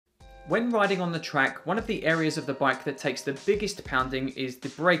When riding on the track, one of the areas of the bike that takes the biggest pounding is the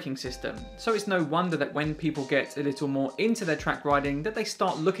braking system. So it's no wonder that when people get a little more into their track riding, that they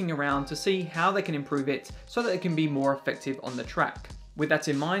start looking around to see how they can improve it so that it can be more effective on the track. With that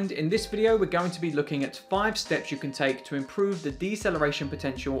in mind, in this video we're going to be looking at 5 steps you can take to improve the deceleration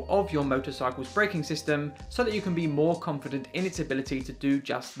potential of your motorcycle's braking system so that you can be more confident in its ability to do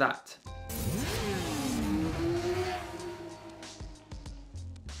just that.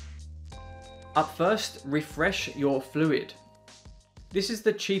 Up first, refresh your fluid. This is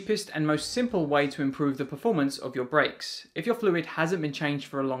the cheapest and most simple way to improve the performance of your brakes. If your fluid hasn't been changed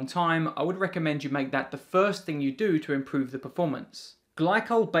for a long time, I would recommend you make that the first thing you do to improve the performance.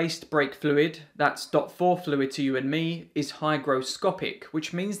 Glycol-based brake fluid, that's DOT4 fluid to you and me, is hygroscopic,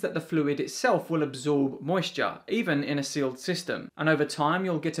 which means that the fluid itself will absorb moisture, even in a sealed system. And over time,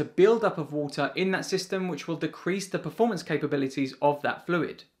 you'll get a build-up of water in that system, which will decrease the performance capabilities of that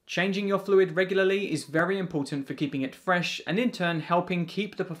fluid. Changing your fluid regularly is very important for keeping it fresh and in turn helping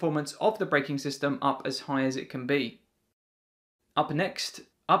keep the performance of the braking system up as high as it can be. Up next,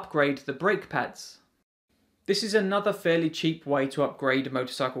 upgrade the brake pads. This is another fairly cheap way to upgrade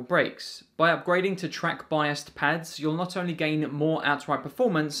motorcycle brakes. By upgrading to track-biased pads, you'll not only gain more outright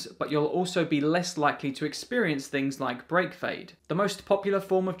performance, but you'll also be less likely to experience things like brake fade. The most popular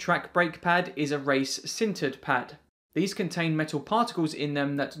form of track brake pad is a race sintered pad. These contain metal particles in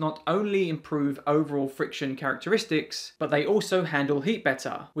them that not only improve overall friction characteristics, but they also handle heat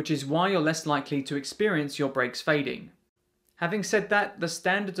better, which is why you're less likely to experience your brakes fading. Having said that, the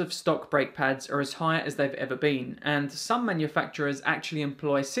standards of stock brake pads are as high as they've ever been, and some manufacturers actually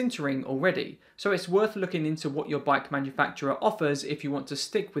employ sintering already, so it's worth looking into what your bike manufacturer offers if you want to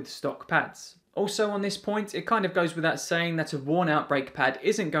stick with stock pads. Also on this point, it kind of goes without saying that a worn out brake pad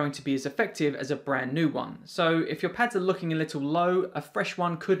isn't going to be as effective as a brand new one, so if your pads are looking a little low, a fresh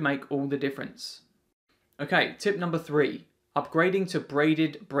one could make all the difference. Okay, tip number 3, upgrading to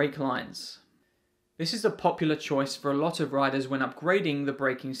braided brake lines. This is a popular choice for a lot of riders when upgrading the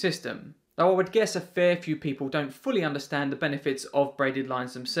braking system, though I would guess a fair few people don't fully understand the benefits of braided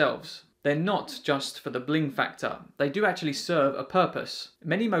lines themselves. They're not just for the bling factor, they do actually serve a purpose.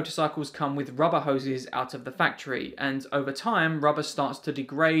 Many motorcycles come with rubber hoses out of the factory, and over time rubber starts to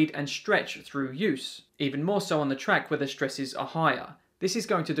degrade and stretch through use, even more so on the track where the stresses are higher. This is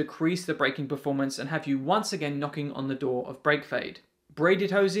going to decrease the braking performance and have you once again knocking on the door of brake fade.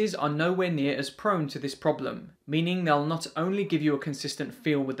 Braided hoses are nowhere near as prone to this problem, meaning they'll not only give you a consistent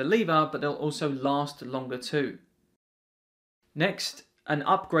feel with the lever, but they'll also last longer too. Next, an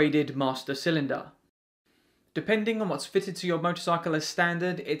upgraded master cylinder. Depending on what's fitted to your motorcycle as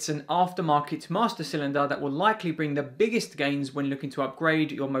standard, it's an aftermarket master cylinder that will likely bring the biggest gains when looking to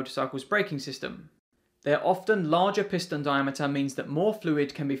upgrade your motorcycle's braking system. Their often larger piston diameter means that more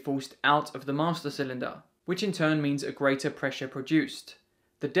fluid can be forced out of the master cylinder, which in turn means a greater pressure produced.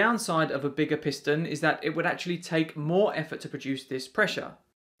 The downside of a bigger piston is that it would actually take more effort to produce this pressure.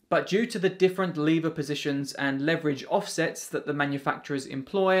 But due to the different lever positions and leverage offsets that the manufacturers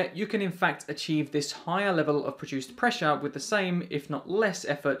employ, you can in fact achieve this higher level of produced pressure with the same, if not less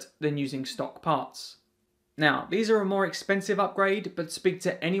effort than using stock parts. Now, these are a more expensive upgrade, but speak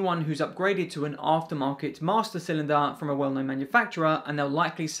to anyone who's upgraded to an aftermarket master cylinder from a well-known manufacturer and they'll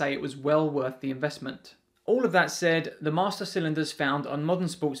likely say it was well worth the investment. All of that said, the master cylinders found on modern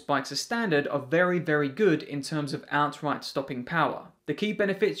sports bikes as standard are very, very good in terms of outright stopping power. The key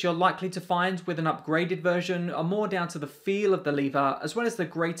benefits you're likely to find with an upgraded version are more down to the feel of the lever, as well as the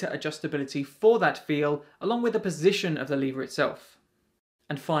greater adjustability for that feel, along with the position of the lever itself.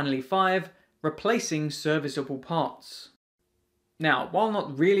 And finally 5, replacing serviceable parts. Now, while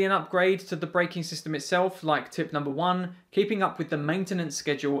not really an upgrade to the braking system itself, like tip number 1, keeping up with the maintenance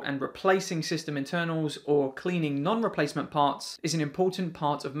schedule and replacing system internals or cleaning non-replacement parts is an important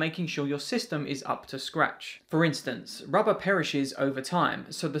part of making sure your system is up to scratch. For instance, rubber perishes over time,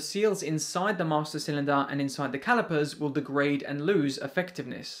 so the seals inside the master cylinder and inside the calipers will degrade and lose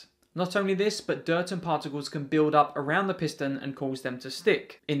effectiveness. Not only this, but dirt and particles can build up around the piston and cause them to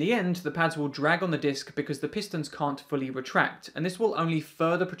stick. In the end, the pads will drag on the disc because the pistons can't fully retract, and this will only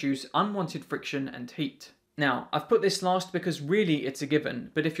further produce unwanted friction and heat. Now, I've put this last because really it's a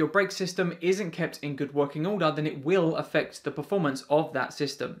given, but if your brake system isn't kept in good working order, then it will affect the performance of that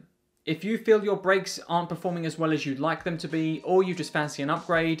system. If you feel your brakes aren't performing as well as you'd like them to be, or you just fancy an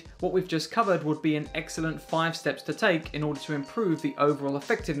upgrade, what we've just covered would be an excellent 5 steps to take in order to improve the overall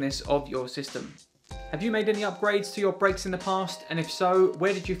effectiveness of your system. Have you made any upgrades to your brakes in the past? And if so,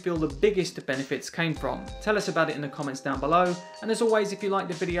 where did you feel the biggest benefits came from? Tell us about it in the comments down below. And as always, if you liked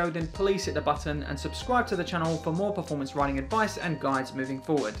the video, then please hit the button and subscribe to the channel for more performance riding advice and guides moving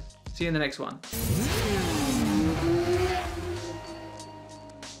forward. See you in the next one.